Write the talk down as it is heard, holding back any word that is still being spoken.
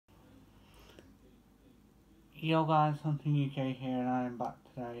Yo guys, Hunting UK here and I am back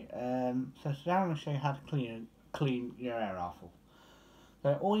today. So today I'm going to show you how to clean your air rifle.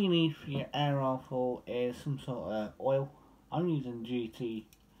 So all you need for your air rifle is some sort of oil. I'm using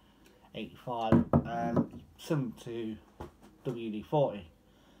GT85, similar to WD-40.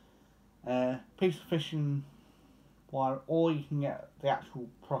 Piece of fishing wire, or you can get the actual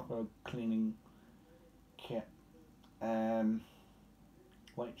proper cleaning kit,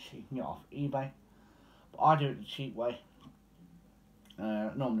 which you can get off eBay. But I do it the cheap way.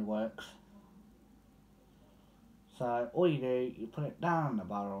 It normally works. So all you do, you put it down the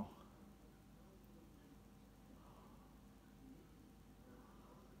barrel,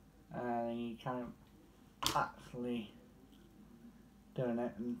 and you kind of actually doing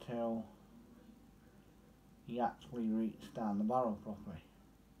it until you actually reach down the barrel properly.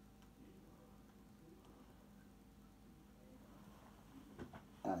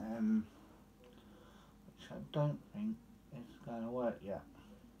 Which I don't think is going to work yet.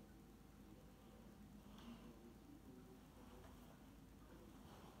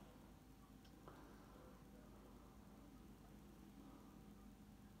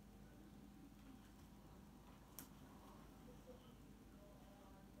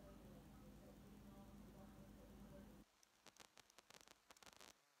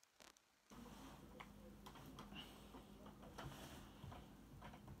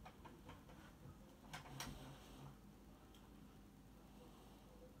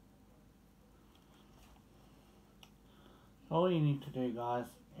 All you need to do, guys,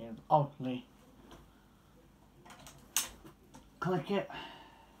 is ultimately click it,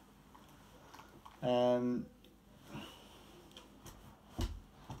 and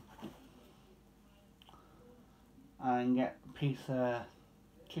get a piece of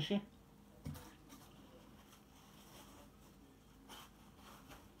tissue.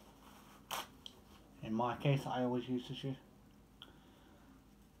 In my case, I always use tissue.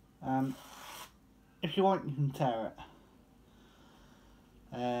 If you want, you can tear it.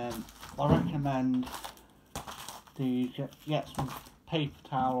 I recommend you get some paper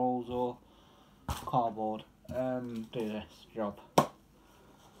towels or cardboard and do this job.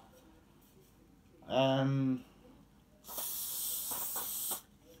 I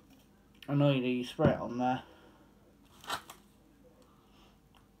know you spray it on there,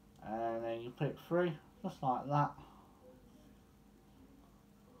 and then you put it through just like that.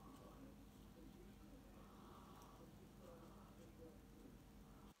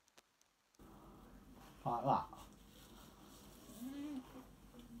 Like that.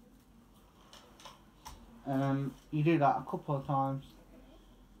 You do that a couple of times,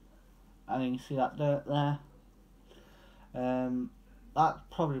 and then you see that dirt there. That's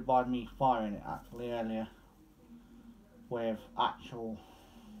probably by me firing it actually earlier with actual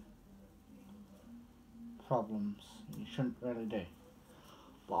problems you shouldn't really do.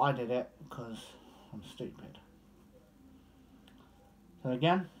 But I did it because I'm stupid. So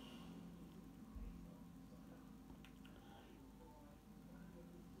again,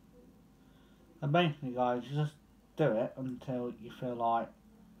 and basically guys, you just do it until you feel like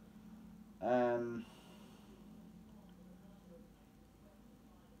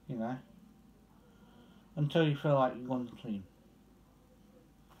you know, until you feel like you're going to clean.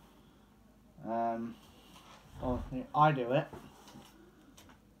 Obviously I do it,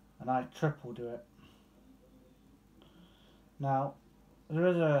 and I triple do it. Now there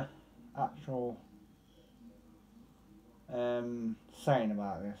is a actual saying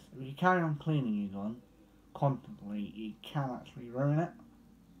about this. If you carry on cleaning your gun constantly, you can actually ruin it.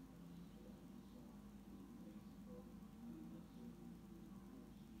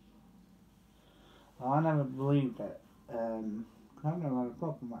 I never believed it. I've never had a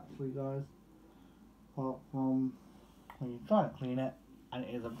problem actually, guys, apart from when you try to clean it and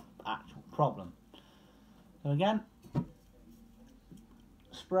it is an actual problem. So again,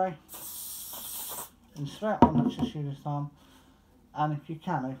 spray and spray it on the tissue this time, and if you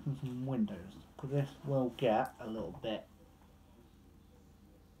can, open some windows, because this will get a little bit,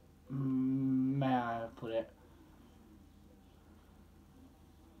 may I put it,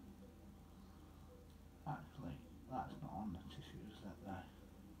 actually that's not on the tissue, is that there?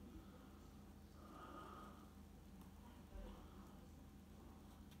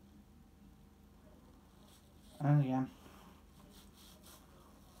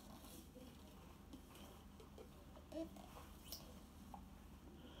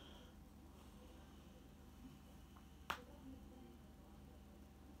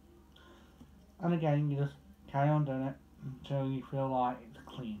 And again, you just carry on doing it until you feel like it's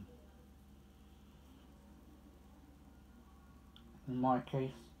clean. In my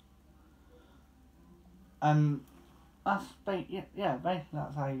case, And that's yeah, basically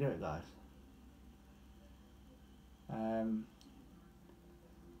that's how you do it, guys. And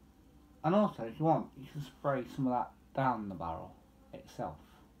also, if you want, you can spray some of that down the barrel itself.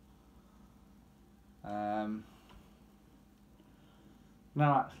 No,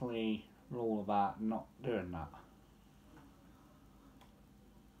 actually, rule about not doing that.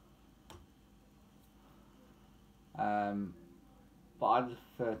 But I just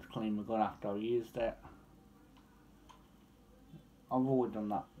prefer to clean my gun after I've used it. I've always done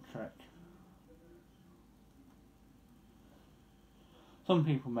that trick. Some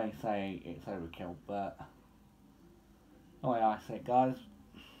people may say it's overkill, but the way I say it, guys,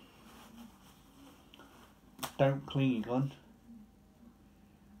 don't clean your gun.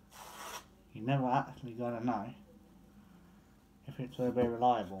 You're never actually gonna know if it's going to be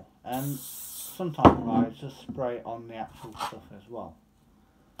reliable. And sometimes, guys, just spray it on the actual stuff as well.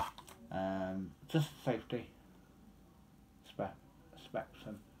 Just safety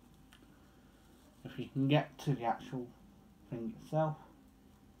spectrum. If you can get to the actual thing itself,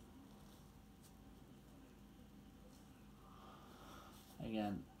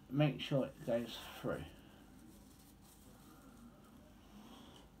 again, make sure it goes through.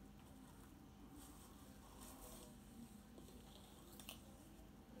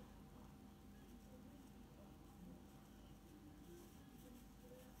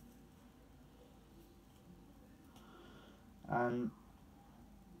 And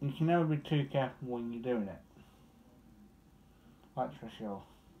you can never be too careful when you're doing it. That's for sure.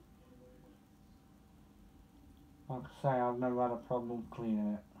 Like I say, I've never had a problem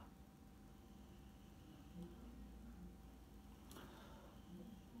cleaning it.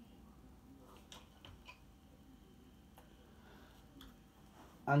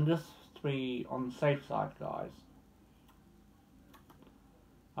 And just to be on the safe side, guys,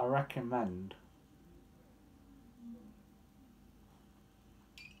 I recommend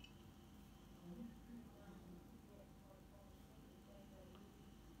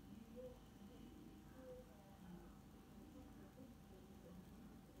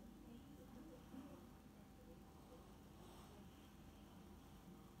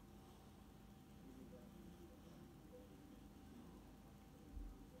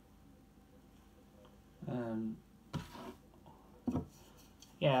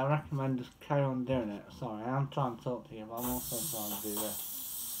yeah, I recommend just carry on doing it. Sorry, I'm trying to talk to you, but I'm also trying to do this.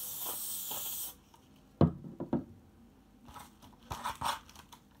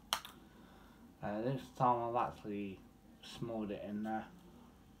 This time I've actually smoothed it in there.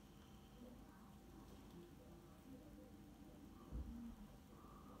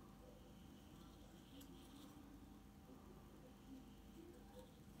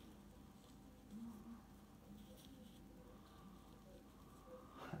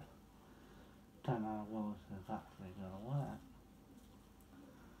 Don't know how it's actually going to work.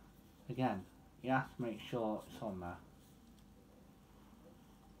 Again, you have to make sure it's on there.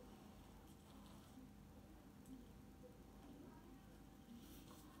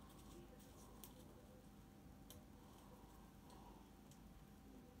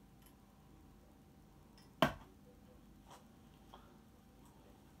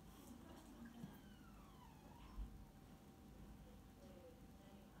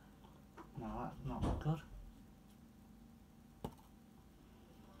 No, that's not good.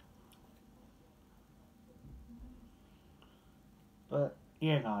 But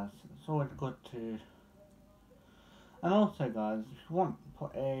yeah, guys, it's always good to. And also, guys, if you want,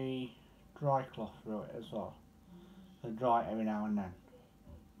 put a dry cloth through it as well. So dry it every now and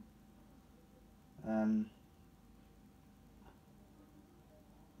then.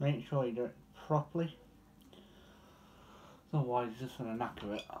 Make sure you do it properly. Otherwise, you're just going to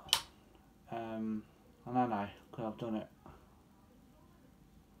knacker it. I don't know, because I've done it.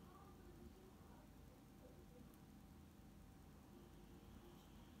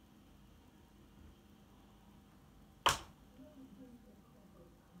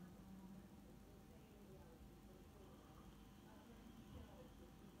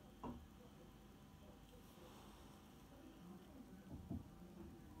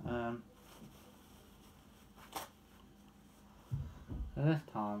 So this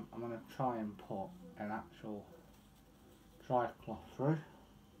time, I'm going to try and put an actual dry cloth through.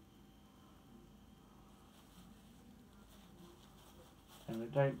 If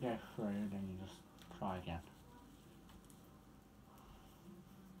it don't go through, then you just try again.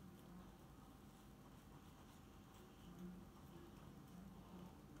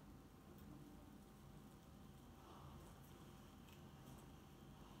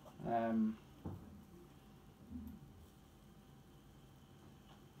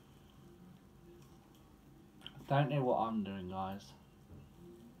 Don't know what I'm doing, guys,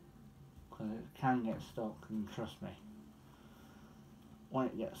 because it can get stuck, and trust me, when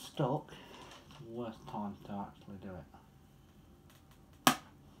it gets stuck, it's the worst time to actually do it.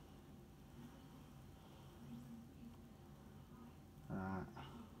 Right.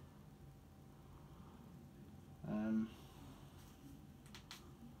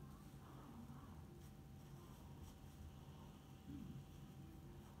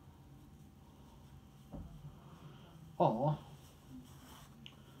 Or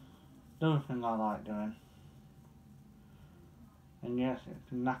the other thing I like doing, and yes,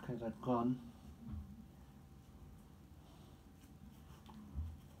 it's knackers a gun.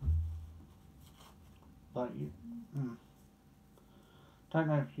 But you, don't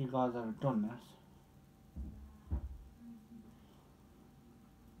know if you guys ever done this.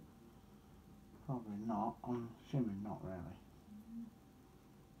 Probably not. I'm assuming not really.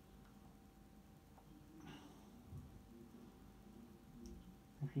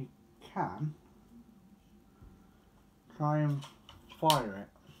 If you can, try and fire it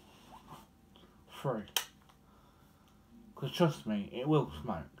through. Because trust me, it will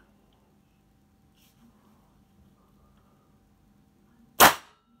smoke.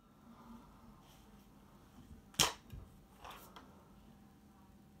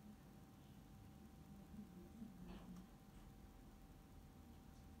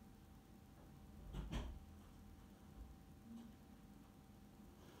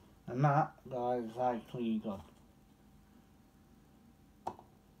 And that, guys, is how you clean your gun.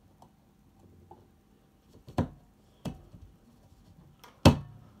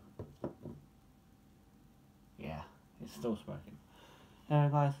 Yeah, it's still smoking. Anyway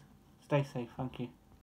guys, stay safe, thank you.